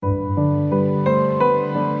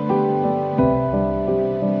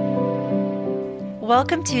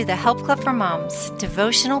Welcome to the Help Club for Moms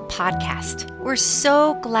devotional podcast. We're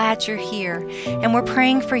so glad you're here, and we're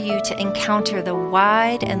praying for you to encounter the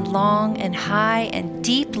wide and long and high and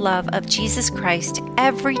deep love of Jesus Christ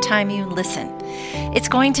every time you listen. It's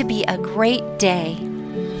going to be a great day.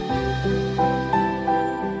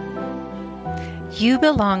 You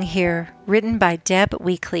Belong Here, written by Deb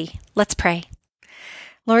Weekly. Let's pray.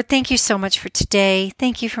 Lord, thank you so much for today.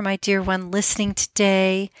 Thank you for my dear one listening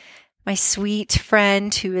today, my sweet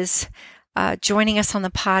friend who is joining us on the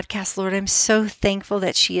podcast. Lord, I'm so thankful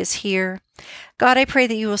that she is here. God, I pray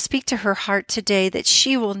that you will speak to her heart today, that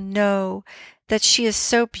she will know that she is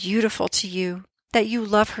so beautiful to you, that you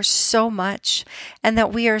love her so much, and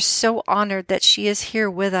that we are so honored that she is here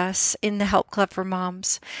with us in the Help Club for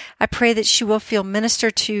Moms. I pray that she will feel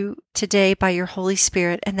ministered to today by your Holy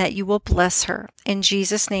Spirit and that you will bless her. In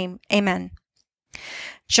Jesus' name, amen.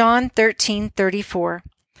 John 13:34.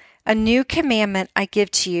 A new commandment I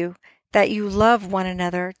give to you, that you love one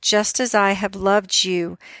another, just as I have loved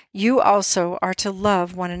you, you also are to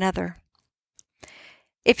love one another.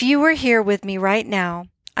 If you were here with me right now,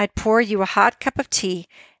 I'd pour you a hot cup of tea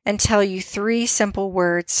and tell you 3 simple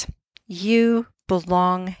words. You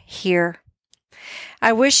belong here.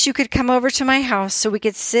 I wish you could come over to my house so we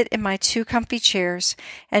could sit in my 2 comfy chairs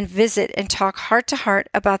and visit and talk heart to heart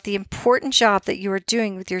about the important job that you are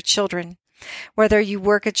doing with your children. Whether you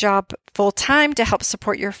work a job full-time to help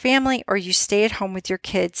support your family or you stay at home with your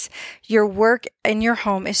kids, your work in your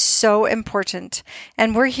home is so important.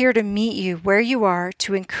 And we're here to meet you where you are,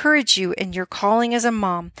 to encourage you in your calling as a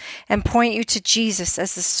mom, and point you to Jesus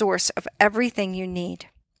as the source of everything you need.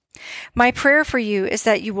 My prayer for you is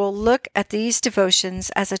that you will look at these devotions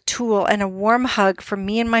as a tool and a warm hug from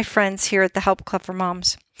me and my friends here at the Help Club for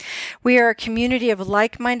Moms. We are a community of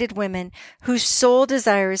like-minded women whose sole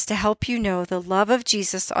desire is to help you know the love of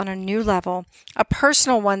Jesus on a new level, a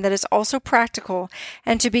personal one that is also practical,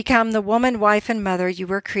 and to become the woman, wife, and mother you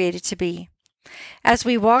were created to be. As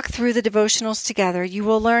we walk through the devotionals together, you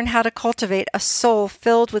will learn how to cultivate a soul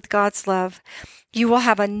filled with God's love. You will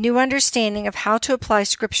have a new understanding of how to apply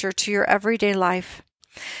Scripture to your everyday life.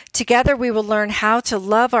 Together we will learn how to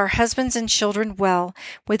love our husbands and children well,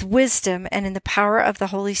 with wisdom and in the power of the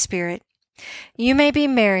Holy Spirit. You may be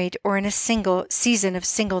married or in a single season of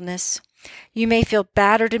singleness. You may feel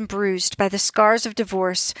battered and bruised by the scars of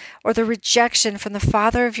divorce or the rejection from the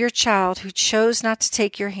father of your child who chose not to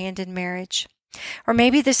take your hand in marriage. Or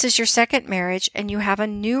maybe this is your second marriage and you have a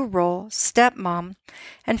new role, stepmom,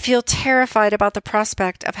 and feel terrified about the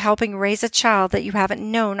prospect of helping raise a child that you haven't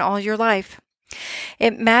known all your life.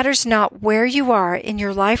 It matters not where you are in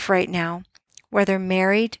your life right now, whether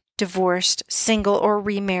married, divorced, single, or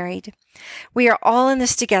remarried. We are all in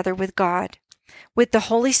this together with God. With the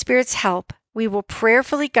Holy Spirit's help, we will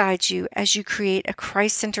prayerfully guide you as you create a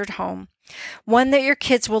Christ-centered home, one that your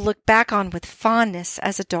kids will look back on with fondness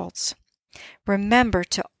as adults. Remember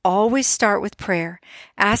to always start with prayer,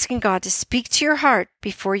 asking God to speak to your heart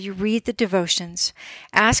before you read the devotions.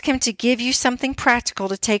 Ask Him to give you something practical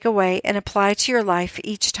to take away and apply to your life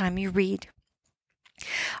each time you read.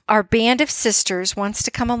 Our band of sisters wants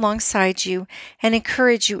to come alongside you and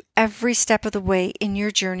encourage you every step of the way in your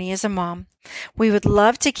journey as a mom. We would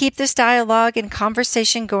love to keep this dialogue and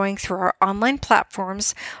conversation going through our online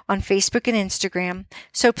platforms on Facebook and Instagram,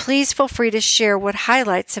 so please feel free to share what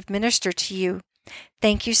highlights have ministered to you.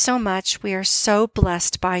 Thank you so much. We are so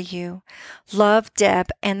blessed by you. Love, Deb,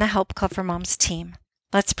 and the Help Club for Moms team.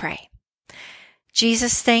 Let's pray.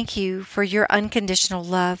 Jesus, thank you for your unconditional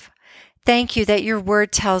love. Thank you that your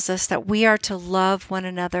word tells us that we are to love one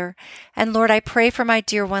another. And Lord, I pray for my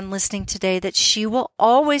dear one listening today that she will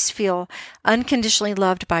always feel unconditionally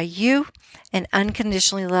loved by you and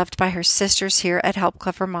unconditionally loved by her sisters here at Help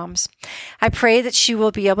Club for Moms. I pray that she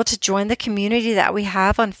will be able to join the community that we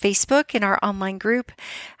have on Facebook in our online group.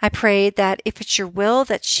 I pray that if it's your will,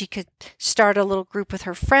 that she could start a little group with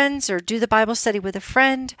her friends or do the Bible study with a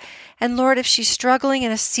friend. And Lord, if she's struggling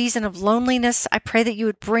in a season of loneliness, I pray that you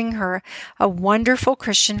would bring her a wonderful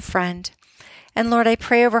Christian friend. And Lord, I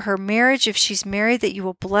pray over her marriage, if she's married, that you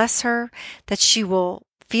will bless her, that she will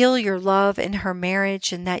feel your love in her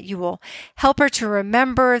marriage, and that you will help her to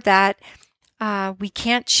remember that we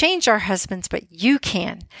can't change our husbands, but you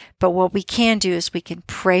can. But what we can do is we can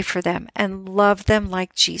pray for them and love them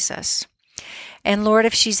like Jesus. And Lord,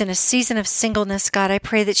 if she's in a season of singleness, God, I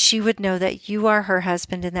pray that she would know that you are her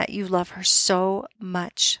husband and that you love her so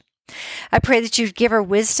much. I pray that you'd give her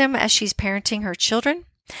wisdom as she's parenting her children.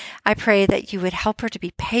 I pray that you would help her to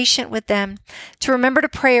be patient with them, to remember to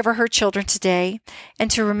pray over her children today, and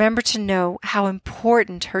to remember to know how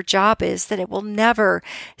important her job is, that it will never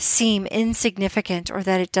seem insignificant or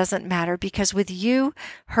that it doesn't matter, because with you,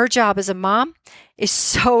 her job as a mom is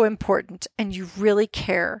so important and you really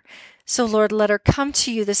care. So Lord, let her come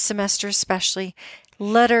to you this semester especially.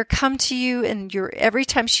 Let her come to you, and every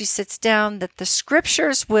time she sits down, that the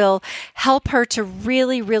scriptures will help her to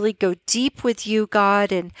really, really go deep with you,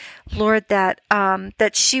 God. And Lord, that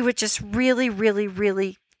she would just really, really,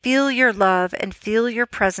 really feel your love and feel your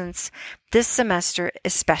presence this semester,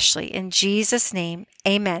 especially. In Jesus' name,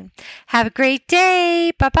 amen. Have a great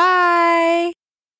day. Bye-bye.